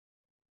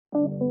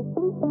Hello,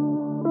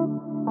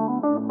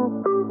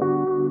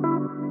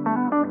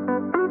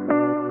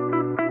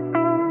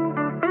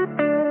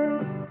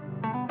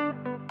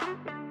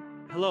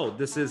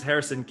 this is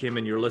Harrison Kim,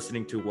 and you're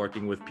listening to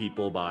Working with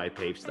People by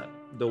PaveStep.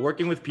 The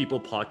Working with People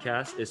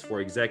podcast is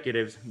for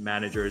executives,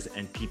 managers,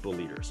 and people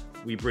leaders.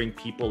 We bring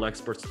people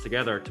experts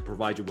together to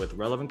provide you with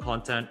relevant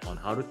content on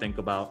how to think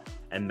about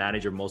and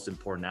manage your most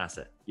important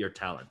asset, your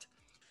talent.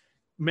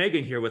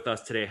 Megan here with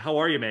us today. How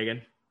are you,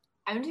 Megan?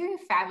 I'm doing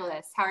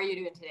fabulous. How are you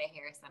doing today,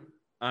 Harrison?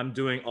 I'm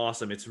doing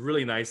awesome. It's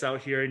really nice out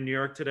here in New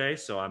York today,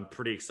 so I'm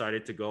pretty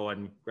excited to go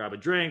and grab a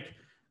drink,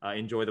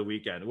 enjoy the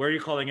weekend. Where are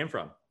you calling in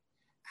from?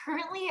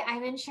 Currently,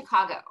 I'm in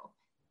Chicago.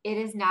 It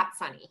is not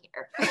sunny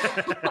here.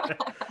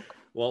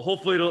 Well,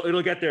 hopefully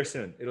it'll get there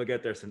soon. It'll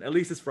get there soon. At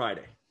least it's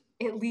Friday.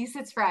 At least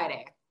it's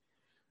Friday.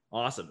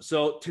 Awesome.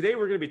 So today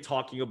we're going to be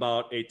talking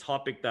about a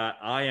topic that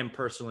I am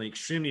personally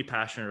extremely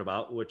passionate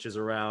about, which is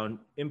around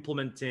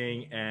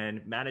implementing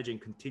and managing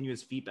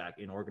continuous feedback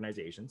in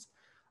organizations.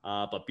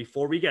 But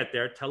before we get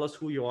there, tell us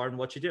who you are and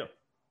what you do.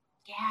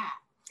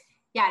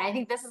 Yeah. And I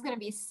think this is going to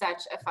be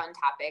such a fun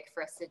topic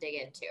for us to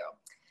dig into.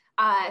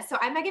 So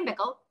I'm Megan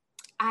Bickle.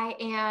 I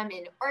am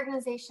an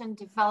organization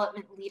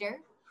development leader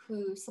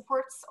who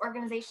supports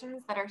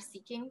organizations that are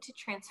seeking to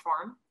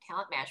transform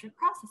talent management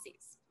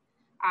processes.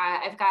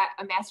 I've got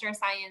a Master of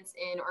Science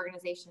in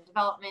Organization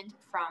Development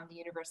from the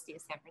University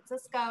of San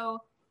Francisco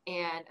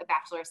and a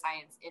Bachelor of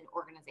Science in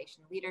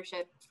Organization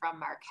Leadership from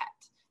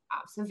Marquette.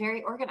 So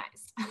very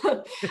organized.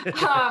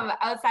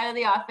 Outside of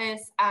the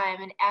office,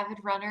 I'm an avid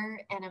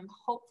runner, and I'm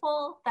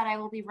hopeful that I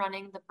will be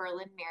running the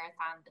Berlin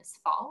Marathon this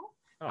fall.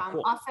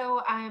 Cool.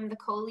 Also, I'm the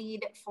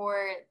co-lead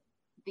for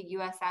the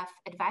USF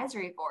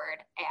Advisory Board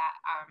at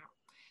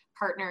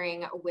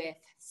partnering with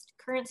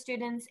current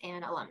students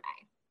and alumni.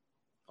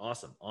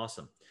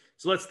 Awesome.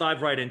 So let's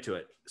dive right into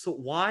it. So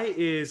why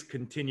is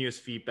continuous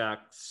feedback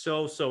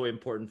so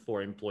important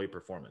for employee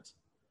performance?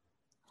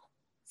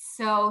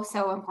 So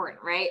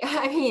important, right?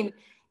 I mean,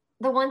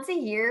 the once a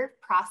year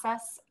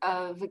process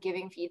of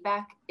giving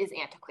feedback is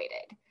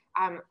antiquated.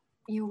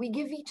 We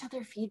give each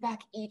other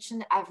feedback each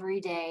and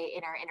every day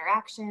in our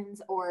interactions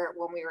or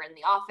when we were in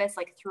the office,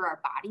 like through our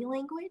body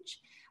language.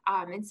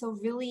 And so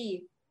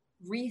really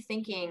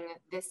rethinking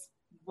this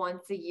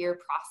once a year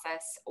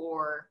process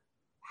or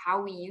how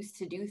we used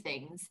to do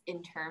things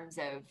in terms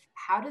of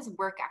how does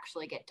work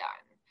actually get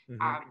done?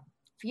 Mm-hmm.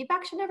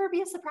 Feedback should never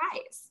be a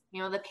surprise.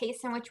 The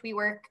pace in which we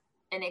work,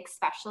 and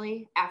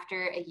especially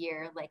after a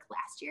year like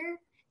last year,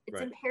 it's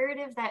right.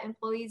 Imperative that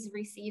employees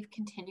receive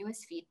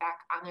continuous feedback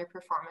on their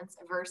performance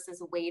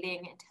versus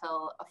waiting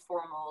until a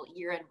formal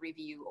year-end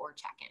review or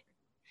check-in.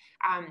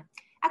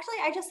 Actually,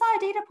 I just saw a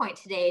data point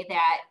today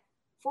that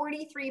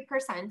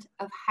 43%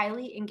 of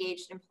highly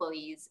engaged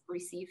employees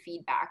receive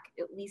feedback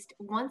at least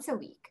once a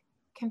week,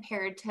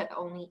 compared to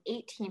only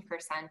 18%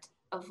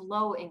 of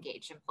low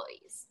engaged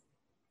employees.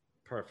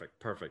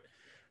 Perfect.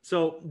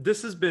 So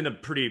this has been a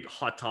pretty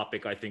hot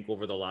topic, I think,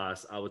 over the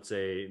last, I would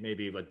say,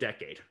 maybe a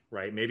decade,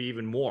 right? Maybe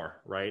even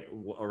more, right?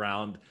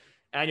 Around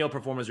annual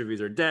performance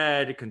reviews are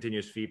dead,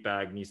 continuous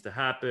feedback needs to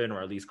happen,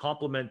 or at least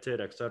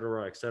complemented, et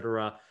cetera.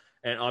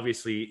 And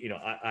obviously,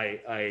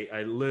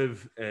 I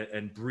live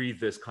and breathe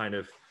this kind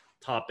of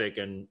topic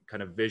and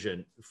kind of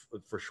vision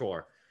for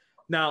sure.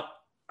 Now,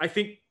 I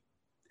think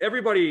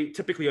everybody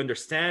typically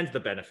understands the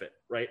benefit,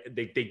 right?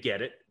 They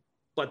get it,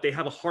 but they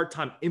have a hard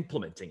time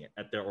implementing it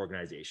at their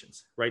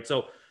organizations, right?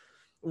 So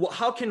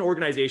how can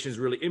organizations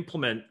really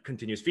implement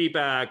continuous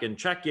feedback and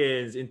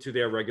check-ins into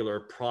their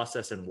regular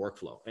process and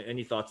workflow?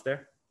 Any thoughts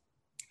there?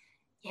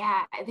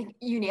 Yeah, I think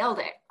you nailed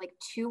it. Like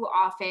too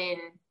often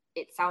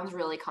it sounds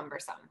really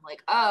cumbersome.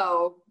 Like,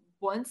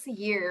 once a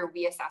year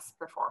we assess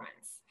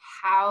performance.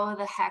 How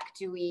the heck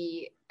do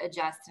we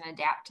adjust and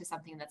adapt to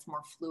something that's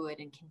more fluid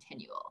and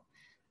continual?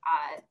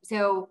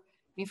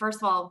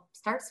 First of all,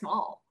 start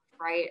small.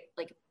 Right?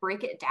 Like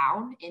break it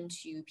down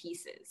into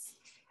pieces.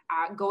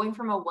 Going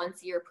from a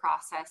once a year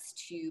process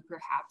to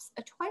perhaps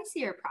a twice a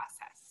year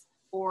process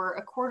or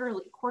a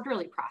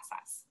quarterly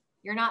process.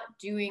 You're not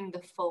doing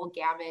the full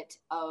gamut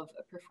of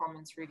a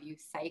performance review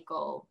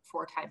cycle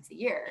 4 times a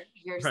year.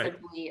 You're right.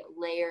 Simply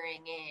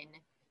layering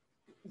in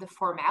the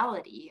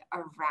formality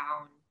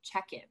around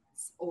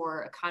check-ins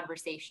or a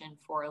conversation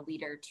for a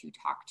leader to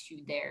talk to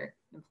their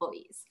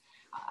employees.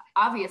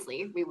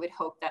 Obviously, we would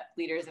hope that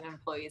leaders and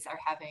employees are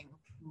having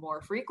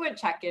more frequent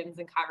check-ins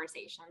and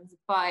conversations,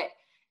 but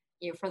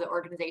for the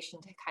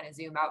organization to kind of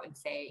zoom out and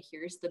say,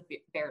 here's the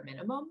bare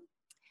minimum.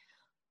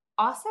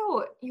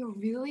 Also, you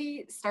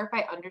really start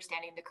by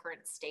understanding the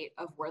current state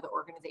of where the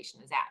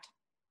organization is at.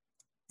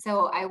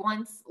 So I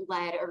once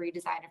led a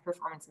redesign of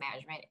performance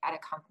management at a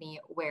company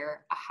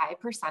where a high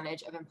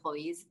percentage of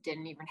employees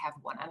didn't even have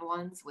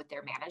one-on-ones with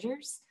their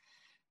managers.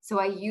 So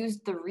I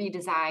used the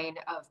redesign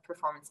of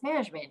performance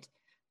management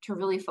to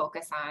really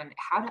focus on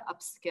how to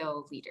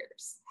upskill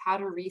leaders, how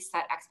to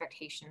reset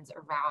expectations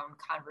around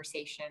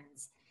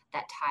conversations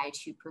that tie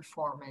to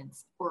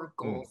performance or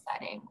goal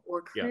setting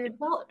or career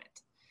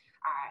development.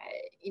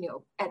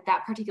 At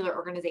that particular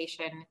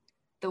organization,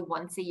 the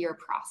once a year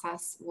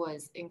process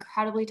was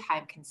incredibly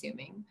time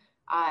consuming.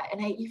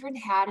 And I even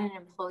had an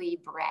employee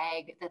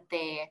brag that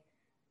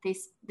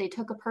they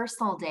took a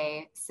personal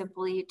day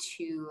simply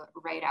to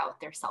write out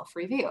their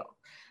self-review.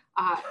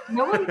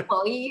 No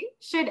employee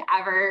should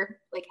ever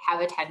like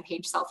have a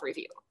 10-page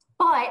self-review,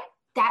 but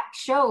that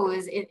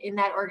shows in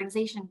that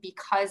organization,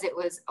 because it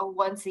was a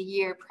once a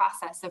year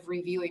process of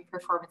reviewing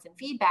performance and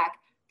feedback,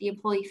 the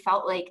employee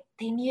felt like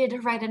they needed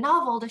to write a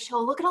novel to show,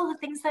 look at all the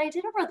things that I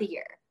did over the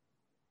year.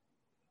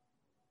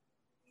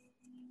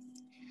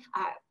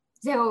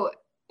 So,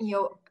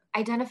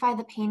 identify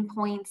the pain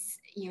points,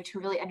 to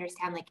really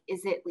understand, like,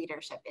 is it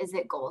leadership? Is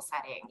it goal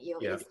setting?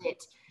 Is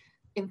it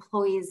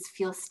employees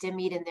feel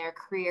stymied in their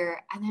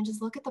career? And then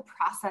just look at the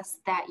process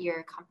that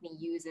your company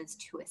uses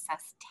to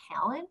assess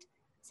talent.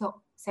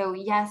 So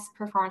yes,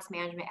 performance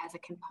management as a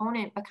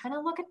component, but kind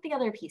of look at the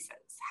other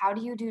pieces. How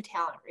do you do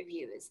talent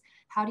reviews?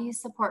 How do you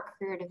support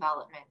career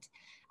development?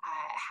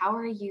 How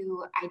are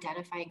you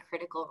identifying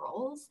critical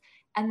roles?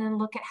 And then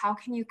look at how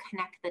can you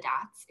connect the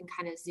dots and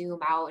kind of zoom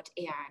out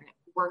and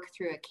work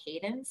through a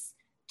cadence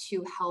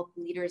to help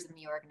leaders in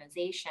the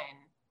organization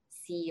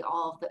see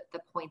all of the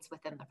points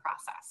within the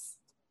process.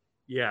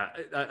 Yeah,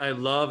 I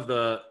love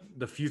the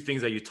few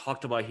things that you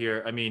talked about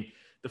here. I mean,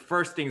 the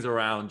first things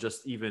around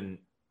just even,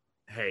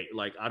 hey,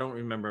 like, I don't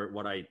remember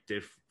what I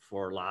did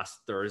for last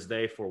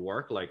Thursday for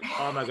work. Like,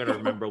 how am I going to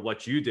remember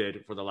what you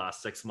did for the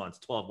last 6 months,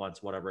 12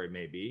 months, whatever it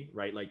may be,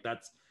 right? Like,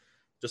 that's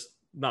just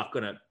not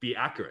going to be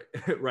accurate,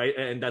 right?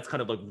 And that's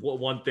kind of like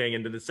one thing.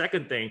 And then the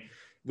second thing,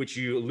 which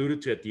you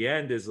alluded to at the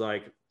end, is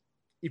like,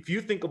 if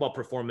you think about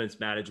performance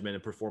management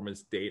and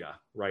performance data,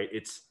 right?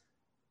 It's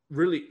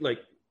really like,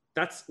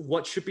 that's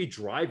what should be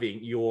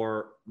driving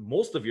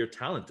most of your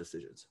talent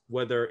decisions,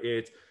 whether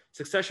it's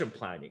succession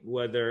planning,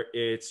 whether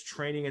it's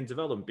training and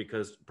development,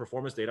 because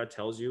performance data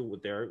tells you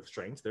what their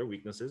strengths, their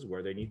weaknesses,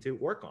 where they need to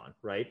work on,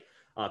 right?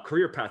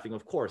 Career pathing,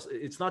 of course,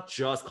 it's not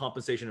just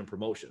compensation and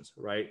promotions,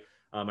 right?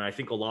 And I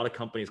think a lot of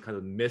companies kind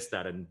of miss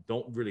that and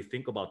don't really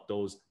think about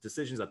those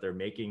decisions that they're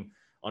making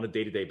on a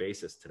day-to-day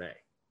basis today.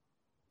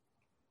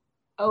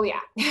 Oh yeah.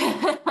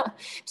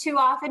 Too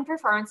often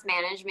performance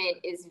management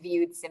is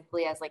viewed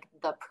simply as like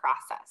the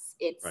process.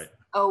 It's, right.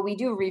 Oh, we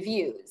do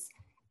reviews.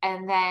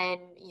 And then,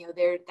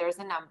 there's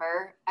a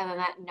number, and then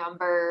that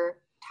number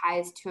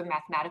ties to a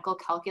mathematical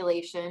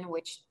calculation,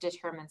 which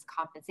determines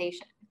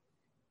compensation.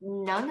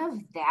 None of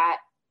that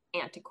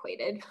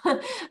antiquated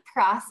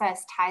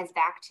process ties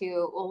back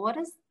to, well,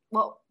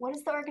 what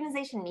does the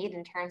organization need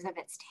in terms of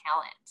its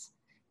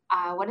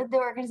talent? What did the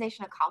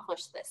organization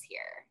accomplish this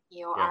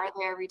year? Are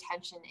there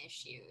retention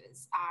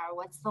issues?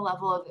 What's the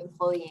level of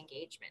employee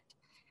engagement?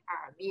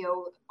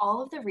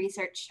 All of the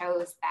research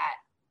shows that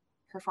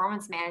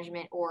performance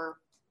management, or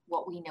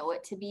what we know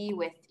it to be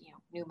with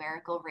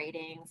numerical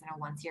ratings and a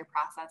once-year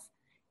process,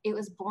 it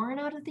was born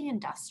out of the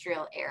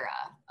industrial era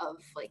of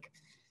like,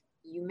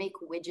 you make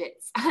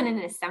widgets on an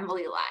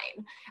assembly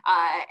line,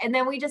 and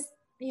then we just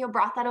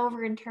brought that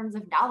over in terms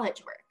of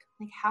knowledge work.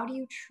 Like, how do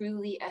you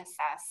truly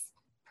assess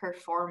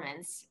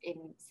performance in,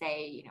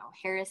 say,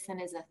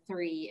 Harrison is a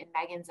 3 and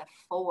Megan's a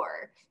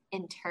 4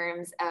 in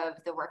terms of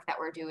the work that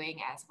we're doing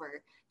as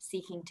we're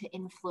seeking to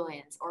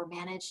influence or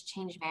manage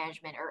change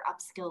management or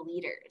upskill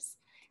leaders?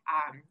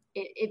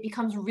 It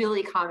becomes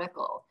really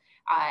comical.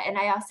 And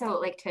I also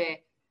like to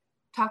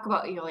talk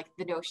about, like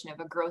the notion of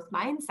a growth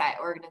mindset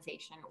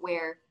organization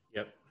where,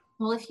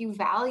 well, if you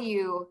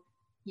value,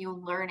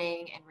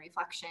 learning and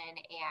reflection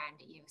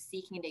and,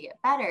 seeking to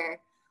get better,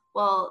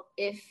 well,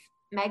 if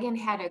Megan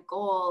had a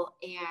goal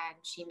and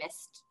she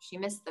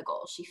missed the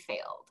goal, she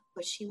failed,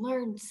 but she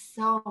learned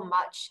so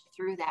much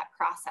through that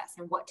process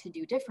and what to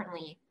do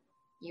differently.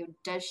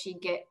 Does she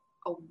get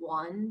a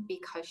 1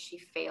 because she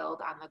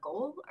failed on the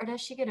goal, or does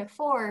she get a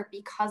 4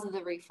 because of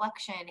the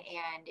reflection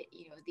and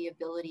the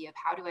ability of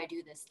how do I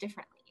do this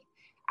differently?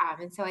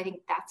 And so I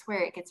think that's where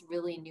it gets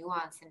really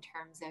nuanced in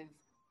terms of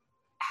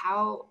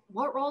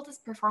what role does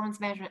performance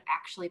management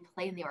actually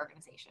play in the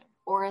organization,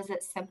 or is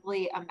it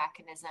simply a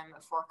mechanism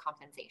for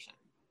compensation?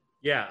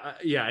 Yeah,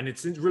 and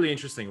it's really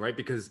interesting, right?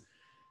 Because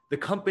the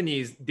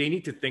companies, they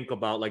need to think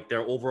about like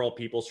their overall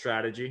people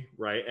strategy,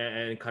 right?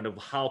 And kind of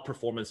how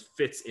performance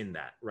fits in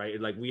that, right?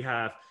 Like, we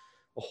have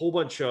a whole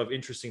bunch of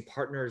interesting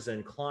partners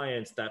and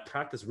clients that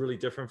practice really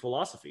different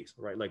philosophies,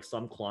 right? Like,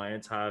 some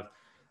clients have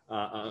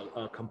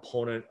a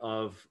component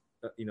of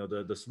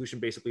the solution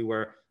basically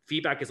where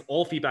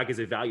all feedback is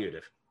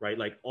evaluative, right?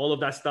 Like, all of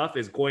that stuff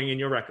is going in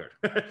your record,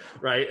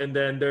 right? And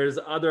then there's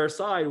other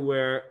side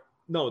where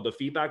no, the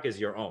feedback is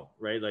your own,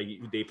 right? Like,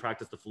 they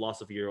practice the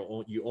philosophy,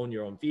 you own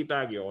your own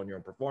feedback, you own your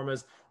own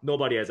performance.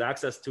 Nobody has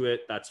access to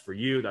it. That's for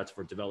you. That's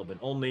for development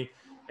only.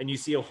 And you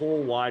see a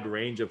whole wide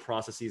range of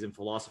processes and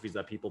philosophies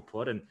that people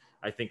put. And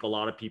I think a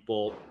lot of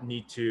people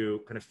need to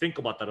kind of think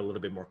about that a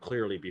little bit more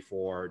clearly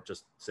before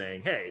just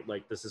saying, hey,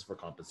 like, this is for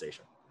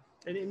compensation.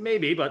 And it may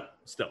be, but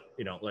still,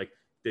 like,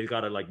 they've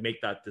got to like make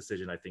that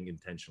decision, I think,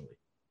 intentionally.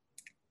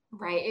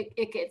 Right.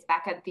 It gets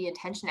back at the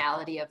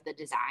intentionality of the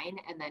design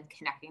and then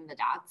connecting the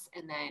dots.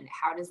 And then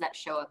how does that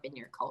show up in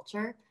your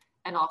culture?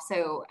 And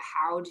also,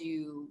 how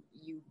do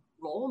you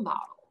role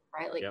model,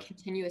 right? Like Yep.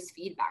 continuous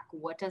feedback.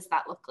 What does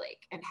that look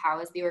like? And how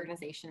has the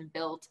organization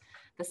built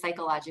the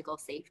psychological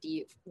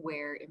safety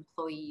where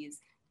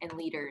employees and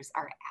leaders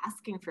are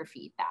asking for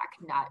feedback,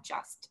 not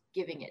just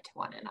giving it to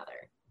one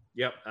another?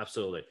 Yep,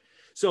 absolutely.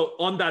 So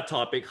on that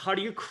topic, how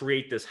do you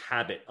create this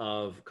habit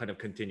of kind of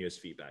continuous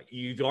feedback?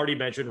 You've already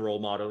mentioned role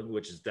modeling,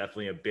 which is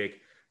definitely a big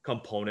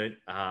component.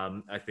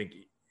 I think,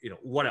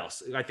 what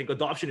else? I think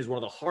adoption is one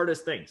of the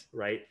hardest things,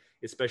 right?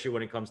 Especially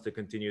when it comes to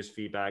continuous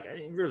feedback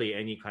and really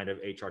any kind of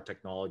HR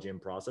technology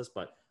and process,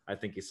 but I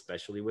think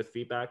especially with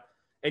feedback.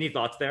 Any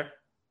thoughts there?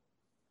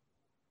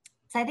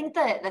 So I think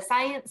the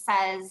science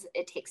says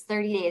it takes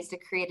 30 days to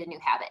create a new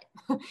habit.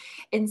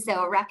 And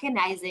so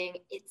recognizing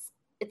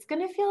it's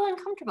going to feel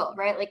uncomfortable,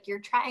 right? Like you're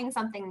trying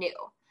something new.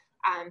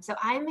 So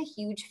I'm a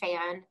huge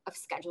fan of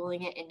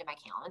scheduling it into my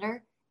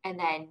calendar and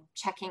then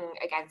checking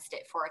against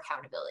it for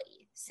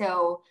accountability.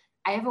 So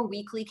I have a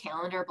weekly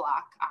calendar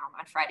block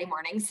on Friday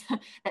mornings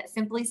that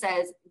simply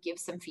says give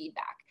some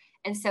feedback.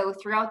 And so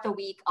throughout the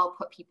week, I'll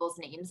put people's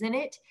names in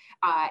it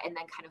and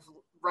then kind of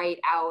write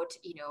out,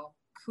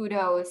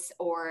 kudos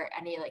or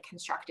any like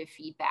constructive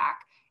feedback,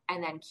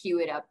 and then queue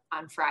it up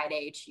on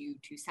Friday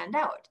to send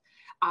out.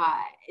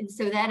 And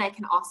so then I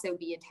can also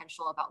be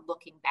intentional about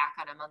looking back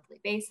on a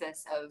monthly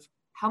basis of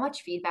how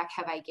much feedback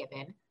have I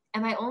given?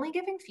 Am I only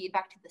giving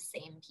feedback to the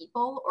same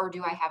people, or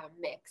do I have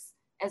a mix?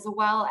 As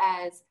well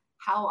as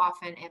how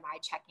often am I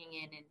checking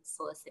in and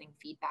soliciting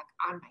feedback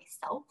on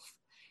myself?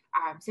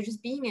 So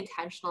just being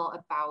intentional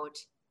about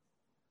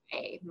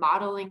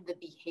modeling the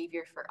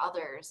behavior for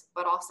others,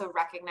 but also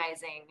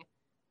recognizing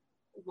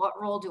what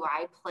role do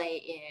I play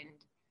in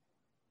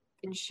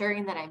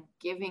ensuring that I'm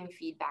giving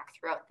feedback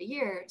throughout the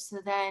year. So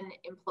then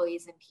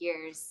employees and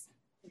peers,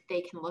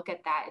 they can look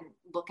at that and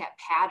look at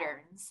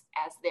patterns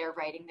as they're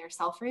writing their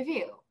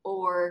self-review.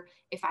 Or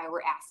if I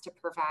were asked to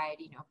provide,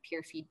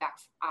 peer feedback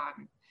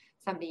on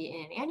somebody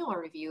in an annual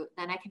review,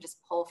 then I can just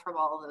pull from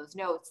all of those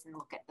notes and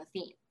look at the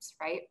themes,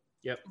 right?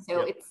 Yep.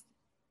 So yep.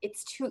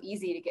 it's too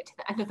easy to get to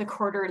the end of the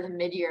quarter or the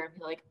mid-year and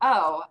be like,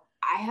 oh,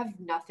 I have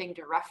nothing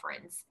to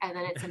reference. And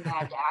then it's a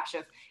mad dash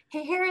of,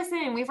 hey,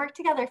 Harrison, we've worked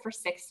together for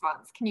 6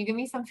 months. Can you give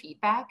me some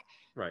feedback?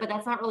 Right. But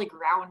that's not really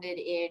grounded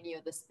in,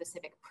 the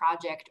specific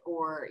project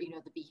or,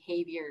 the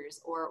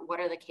behaviors or what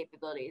are the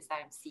capabilities that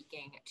I'm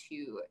seeking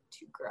to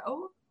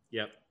grow.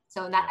 Yep.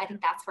 So I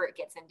think that's where it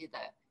gets into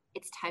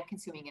it's time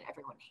consuming and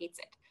everyone hates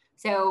it.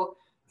 So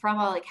from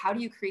how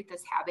do you create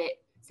this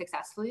habit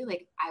successfully?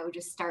 Like I would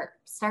just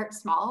start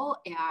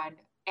small and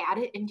add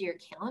it into your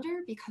calendar,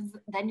 because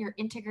then you're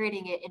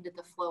integrating it into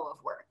the flow of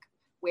work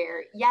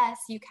where yes,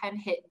 you can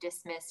hit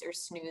dismiss or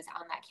snooze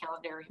on that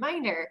calendar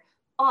reminder,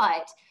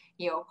 but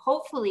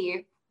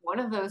hopefully one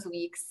of those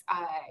weeks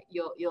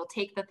you'll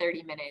take the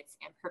 30 minutes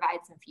and provide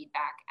some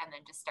feedback and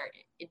then just start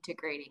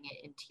integrating it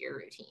into your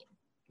routine.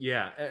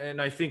 Yeah.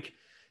 And I think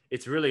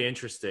it's really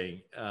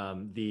interesting.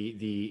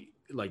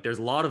 There's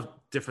a lot of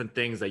different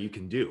things that you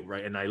can do,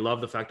 right? And I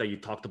love the fact that you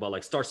talked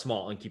about start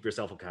small and keep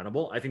yourself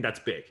accountable. I think that's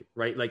big,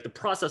 right? Like the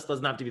process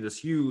doesn't have to be this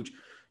huge,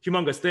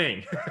 humongous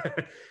thing.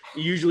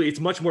 Usually it's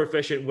much more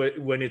efficient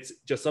when it's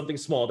just something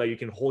small that you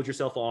can hold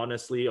yourself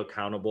honestly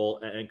accountable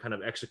and kind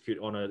of execute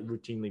on a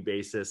routinely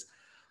basis.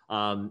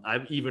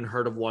 I've even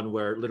heard of one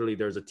where literally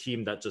there's a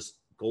team that just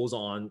goes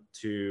on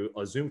to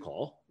a Zoom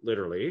call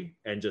literally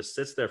and just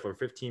sits there for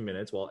 15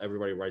 minutes while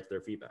everybody writes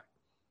their feedback.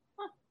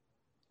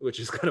 Which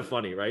is kind of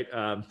funny, right?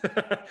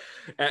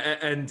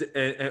 And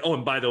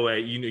by the way,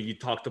 you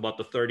talked about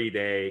the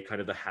 30-day kind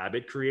of the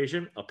habit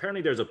creation.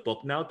 Apparently, there's a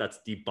book now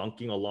that's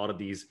debunking a lot of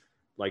these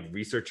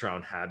research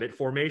around habit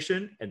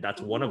formation, and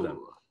that's one of them.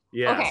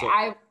 Yeah. Okay, so,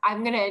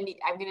 I'm gonna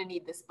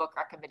need this book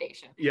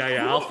recommendation.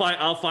 Yeah.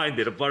 I'll find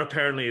it. But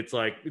apparently, it's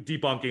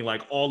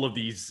debunking all of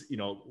these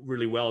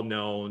really well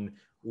known,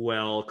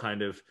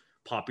 kind of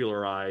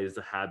popularized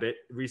habit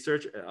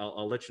research.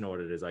 I'll let you know what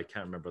it is. I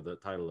can't remember the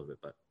title of it,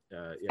 but.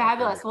 Yeah,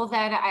 fabulous. Well,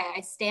 then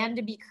I stand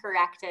to be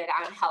corrected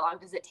on how long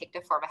does it take to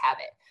form a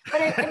habit.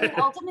 But I mean,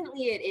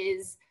 ultimately, it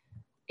is,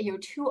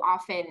 too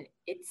often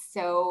it's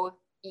so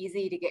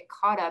easy to get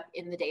caught up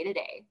in the day to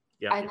day.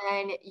 And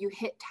then you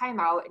hit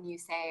timeout and you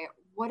say,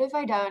 what have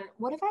I done?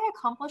 What have I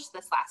accomplished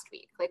this last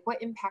week?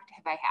 What impact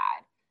have I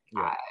had?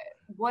 Yeah.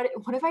 What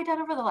have I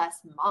done over the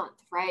last month?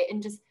 Right.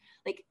 And just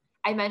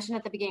I mentioned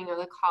at the beginning of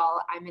the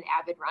call, I'm an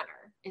avid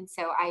runner. And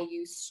so I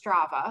use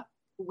Strava,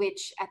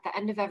 which at the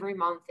end of every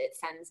month, it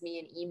sends me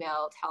an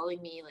email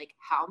telling me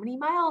how many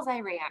miles I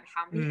ran,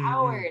 how many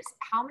hours,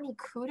 how many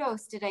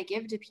kudos did I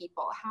give to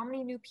people, how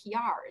many new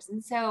PRs.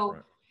 And so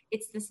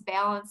it's this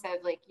balance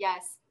of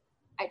yes,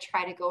 I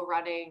try to go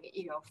running,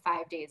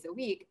 5 days a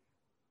week,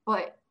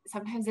 but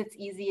sometimes it's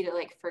easy to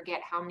forget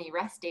how many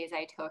rest days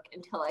I took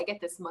until I get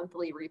this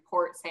monthly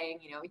report saying,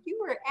 you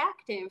were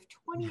active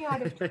 20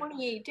 out of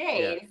 28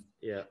 days.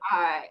 Yeah.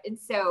 And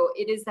so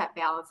it is that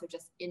balance of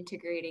just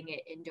integrating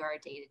it into our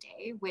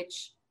day-to-day,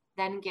 which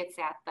then gets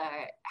at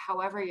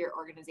however your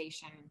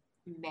organization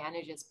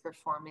manages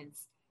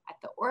performance at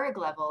the org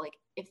level.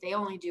 If they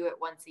only do it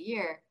once a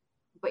year,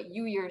 but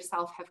you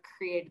yourself have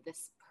created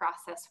this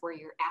process where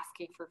you're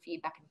asking for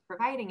feedback and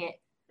providing it,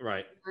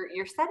 Right.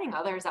 you're setting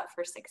others up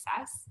for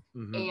success.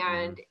 Mm-hmm,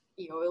 And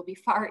it'll be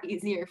far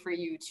easier for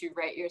you to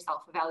write your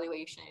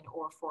self-evaluation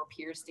or for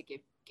peers to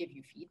give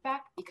you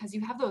feedback, because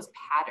you have those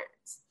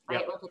patterns, right?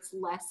 Yep. Like it's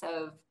less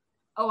of,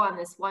 oh, on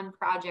this one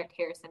project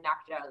Harrison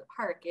knocked it out of the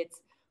park.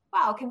 It's,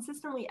 wow,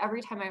 consistently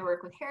every time I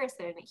work with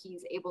Harrison,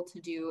 he's able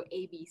to do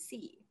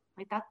ABC.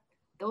 Like that's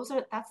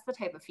the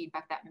type of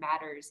feedback that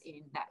matters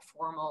in that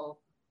formal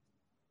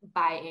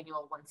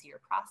biannual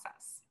once-a-year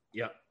process.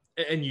 Yeah.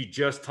 And you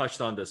just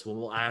touched on this one.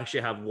 Well, I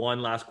actually have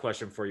one last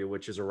question for you,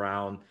 which is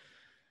around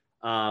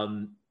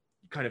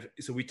kind of,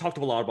 so we talked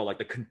a lot about like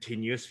the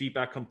continuous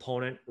feedback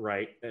component,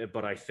 right?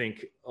 But I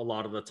think a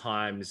lot of the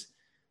times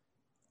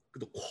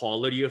the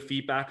quality of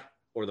feedback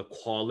or the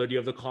quality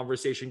of the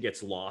conversation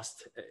gets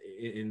lost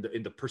in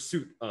the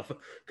pursuit of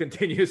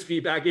continuous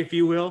feedback, if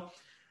you will.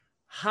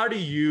 How do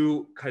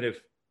you kind of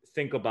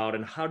think about,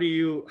 and how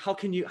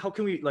can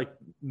we like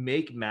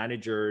make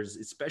managers,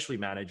 especially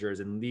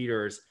managers and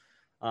leaders,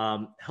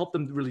 help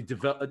them really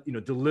develop,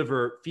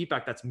 deliver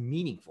feedback that's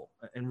meaningful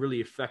and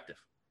really effective?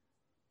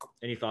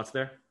 Any thoughts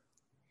there?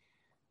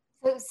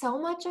 So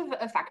much of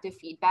effective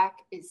feedback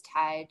is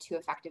tied to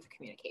effective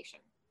communication.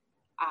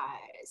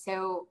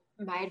 So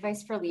my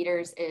advice for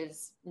leaders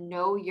is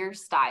know your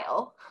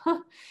style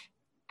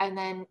and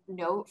then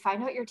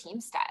find out your team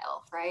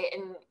style, right?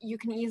 And you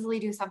can easily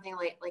do something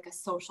like a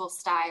social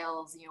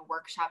styles,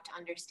 workshop to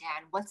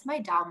understand what's my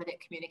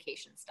dominant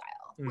communication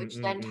style, which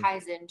then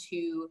ties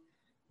into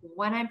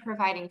when I'm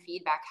providing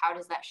feedback, how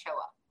does that show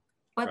up?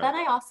 But then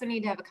I also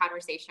need to have a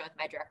conversation with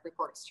my direct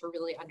reports to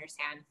really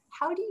understand,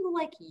 how do you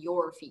like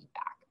your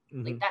feedback?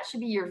 Like that should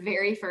be your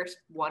very first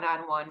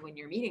one-on-one when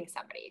you're meeting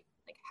somebody.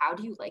 Like, how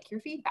do you like your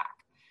feedback?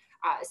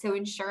 So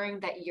ensuring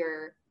that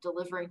you're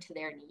delivering to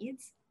their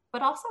needs,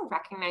 but also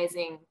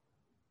recognizing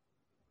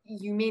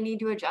you may need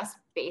to adjust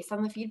based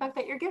on the feedback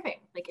that you're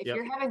giving. Like if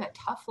you're having a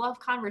tough love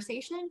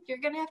conversation, you're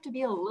going to have to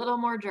be a little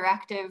more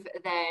directive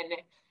than,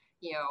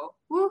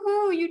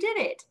 woohoo, you did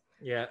it.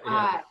 Yeah.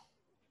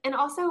 And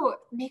also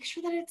make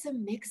sure that it's a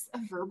mix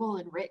of verbal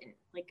and written.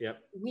 Like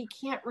we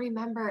can't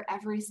remember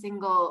every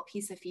single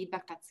piece of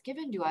feedback that's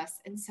given to us.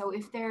 And so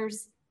if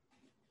there's,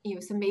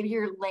 so maybe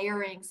you're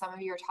layering some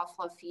of your tough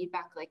love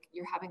feedback, like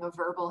you're having a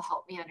verbal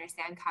help me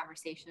understand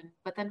conversation,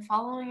 but then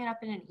following it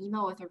up in an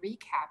email with a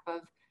recap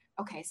of,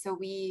 okay, so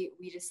we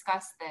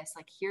discussed this,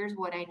 like, here's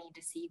what I need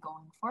to see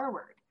going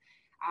forward.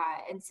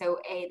 And so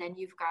then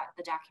you've got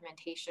the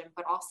documentation,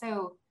 but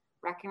also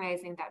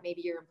recognizing that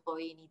maybe your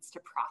employee needs to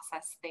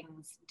process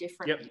things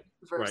differently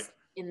versus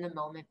in the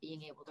moment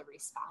being able to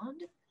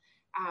respond.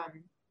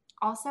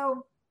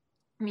 Also,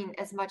 I mean,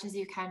 as much as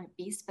you can,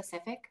 be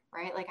specific,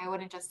 right? Like I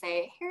wouldn't just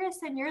say,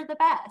 Harrison, you're the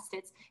best.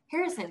 It's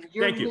Harrison,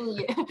 you're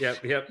really,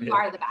 you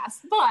are the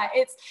best. But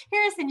it's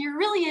Harrison, you're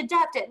really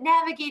adept at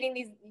navigating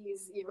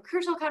these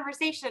crucial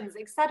conversations,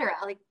 etc.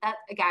 Like that,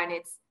 again,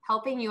 it's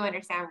helping you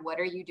understand what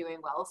are you doing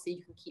well so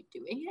you can keep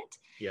doing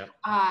it.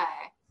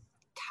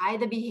 Tie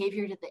the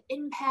behavior to the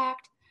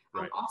impact.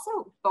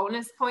 Also,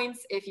 bonus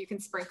points if you can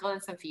sprinkle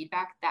in some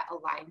feedback that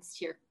aligns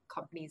to your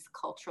company's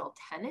cultural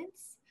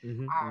tenets.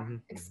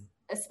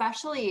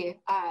 Especially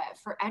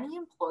for any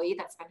employee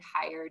that's been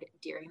hired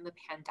during the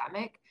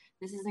pandemic,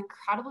 this is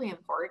incredibly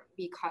important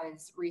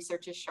because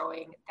research is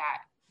showing that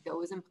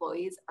those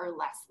employees are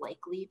less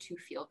likely to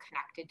feel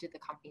connected to the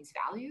company's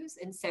values.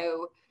 And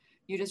so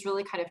you just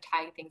really kind of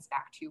tying things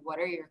back to what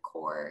are your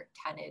core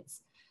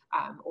tenets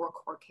or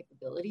core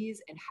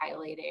capabilities, and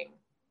highlighting,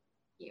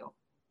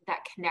 that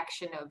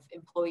connection of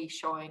employees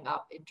showing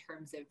up in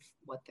terms of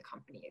what the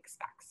company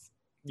expects.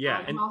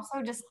 And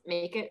also just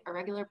make it a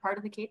regular part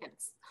of the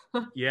cadence.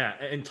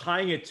 And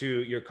tying it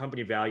to your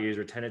company values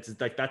or tenets is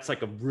that's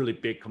like a really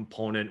big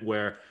component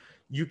where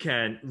you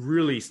can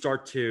really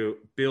start to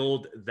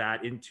build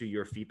that into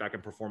your feedback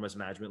and performance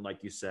management,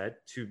 like you said,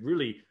 to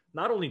really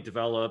not only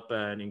develop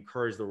and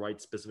encourage the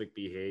right specific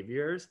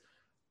behaviors,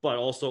 but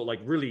also like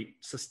really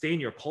sustain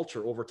your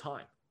culture over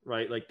time,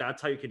 right? Like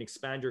that's how you can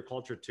expand your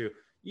culture to,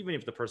 even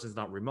if the person's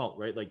not remote,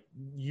 right? Like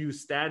you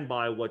stand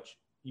by what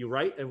you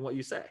write and what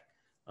you say.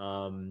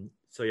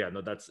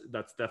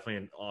 That's definitely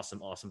an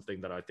awesome thing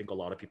that I think a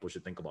lot of people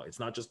should think about. It's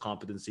not just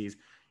competencies.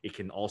 It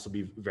can also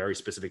be very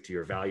specific to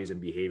your values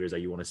and behaviors that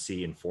you want to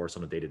see enforced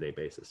on a day-to-day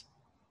basis.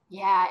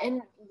 Yeah.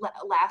 And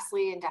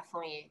lastly, and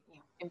definitely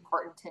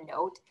important to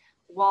note,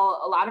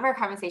 while a lot of our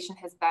conversation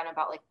has been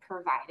about like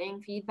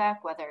providing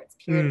feedback, whether it's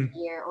peer to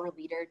peer or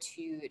leader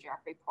to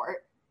direct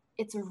report,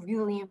 it's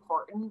really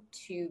important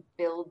to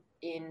build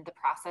in the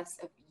process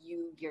of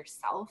you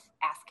yourself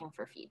asking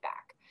for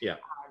feedback.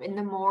 And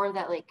the more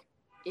that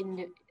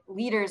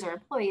leaders or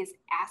employees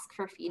ask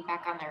for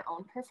feedback on their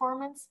own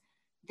performance,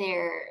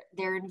 they're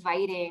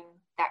inviting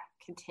that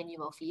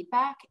continual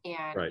feedback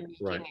and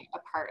making it a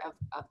part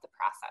of the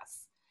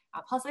process.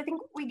 Plus, I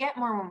think we get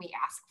more when we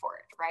ask for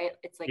it, right?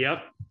 It's like,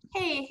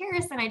 hey,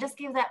 Harrison, I just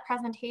gave that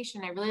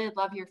presentation. I really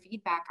love your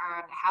feedback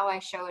on how I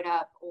showed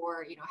up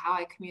or, how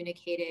I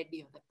communicated,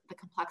 the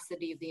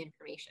complexity of the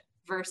information.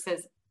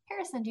 versus,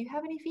 Harrison, do you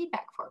have any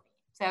feedback for me?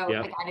 So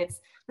Yeah. again, it's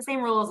the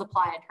same rules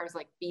apply in terms of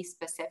like be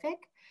specific,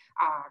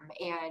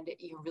 and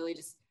really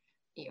just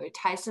it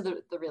ties to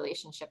the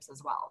relationships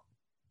as well.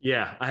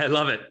 Yeah, I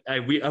love it.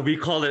 We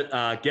call it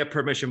get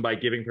permission by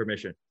giving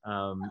permission.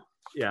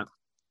 Yeah,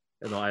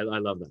 I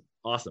love that.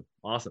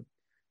 Awesome.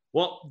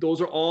 Well,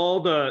 those are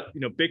all the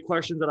big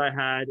questions that I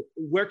had.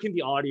 Where can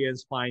the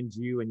audience find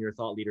you and your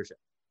thought leadership?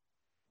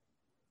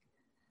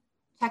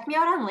 Check me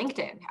out on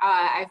LinkedIn.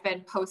 I've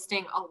been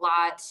posting a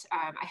lot.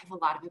 I have a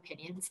lot of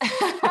opinions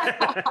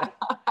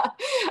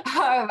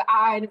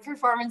on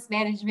performance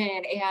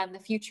management and the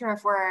future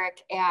of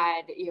work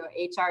and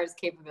HR's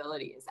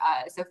capabilities.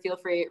 So feel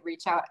free to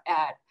reach out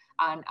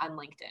on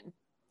LinkedIn.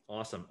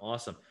 Awesome.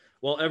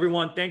 Well,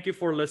 everyone, thank you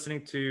for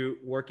listening to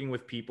Working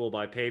with People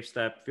by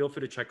PaveStep. Feel free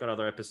to check out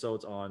other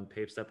episodes on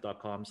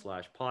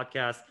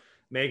pavestep.com/podcast.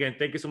 Megan,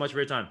 thank you so much for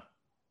your time.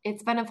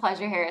 It's been a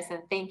pleasure,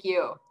 Harrison. Thank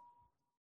you.